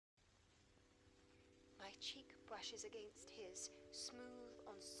cheek brushes against his, smooth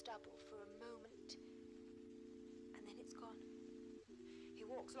on stubble for a moment, and then it's gone. He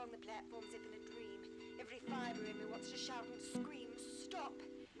walks along the platform as if in a dream. Every fibre in me wants to shout and scream, stop,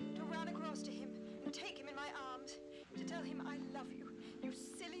 to run across to him and take him in my arms, to tell him I love you. You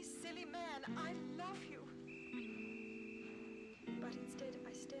silly, silly man, I love you. But instead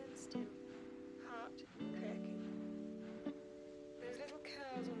I stand still, heart cracking. Those little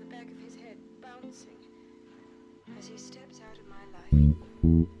curls on the back of his head bouncing as he steps out of my life.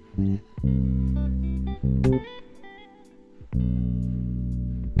 Whatever.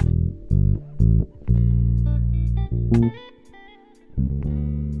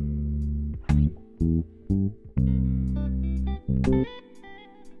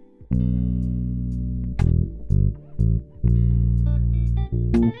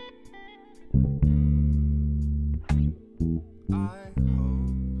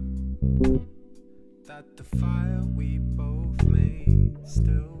 That the fire we both made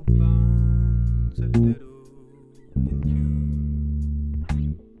still burns a little in you.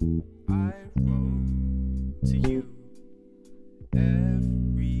 I wrote to you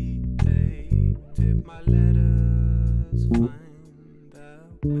every day. Did my letters find their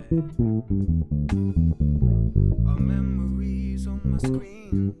way? Our memories on my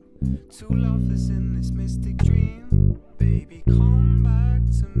screen, two lovers in this mystic dream. Baby, come back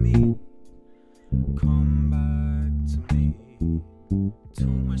to me. Come back to me. Too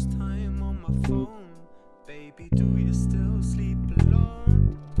much time on my phone. Baby, do you still sleep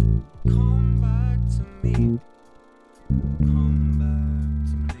alone? Come back to me. Come back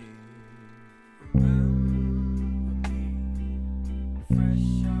to me. Remember me.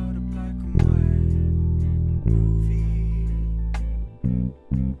 Fresh out of black and white movie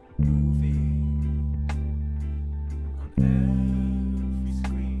on every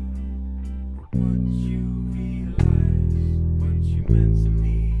screen. Would you realize what you meant to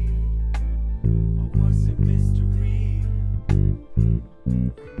me? Or was it mystery?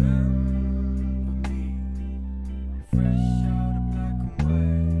 Remember me. Fresh out of black and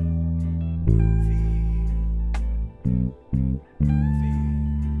white movie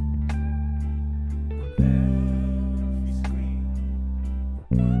on every screen.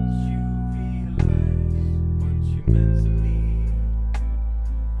 Would you realize what you meant to me?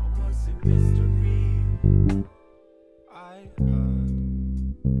 Or was it mystery? I heard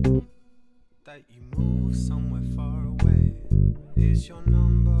that you moved somewhere far away. Is your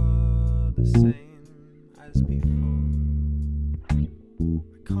number the same as before? I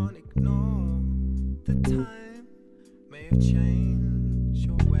can't ignore the time may have changed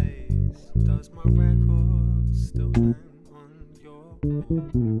your ways. Does my record still hang on your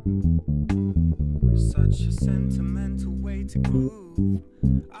wall? Such a sentimental way to groove.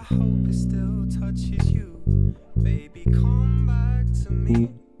 I hope it still touches you. Baby, come back to me.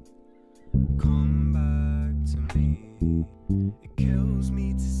 Come back to me. It kills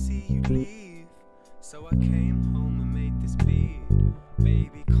me to see you leave, so I came home and made this beat.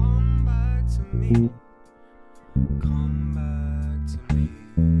 Baby, come back to me. Come back to me.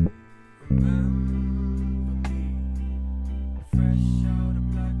 Remember me. Fresh out of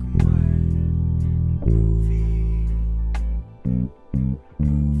black and white movie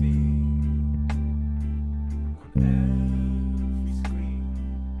on every screen.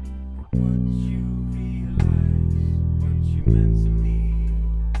 Would you realize what you meant to me?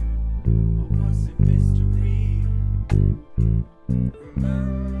 Or was it mystery?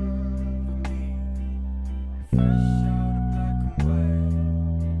 Remember me. Fresh out of black and white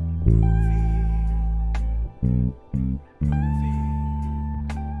movie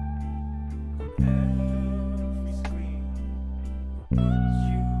on every screen. Would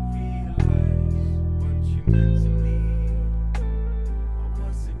you realize what you meant to me? Or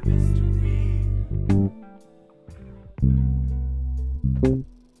was it mystery? Thank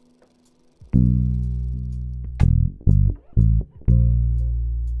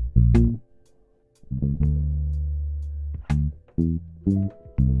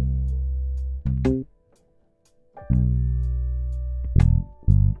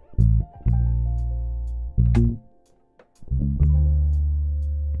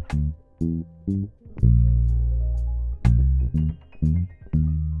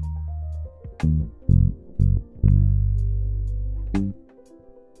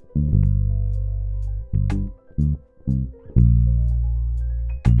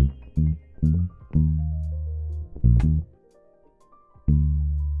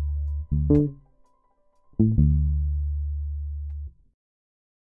you.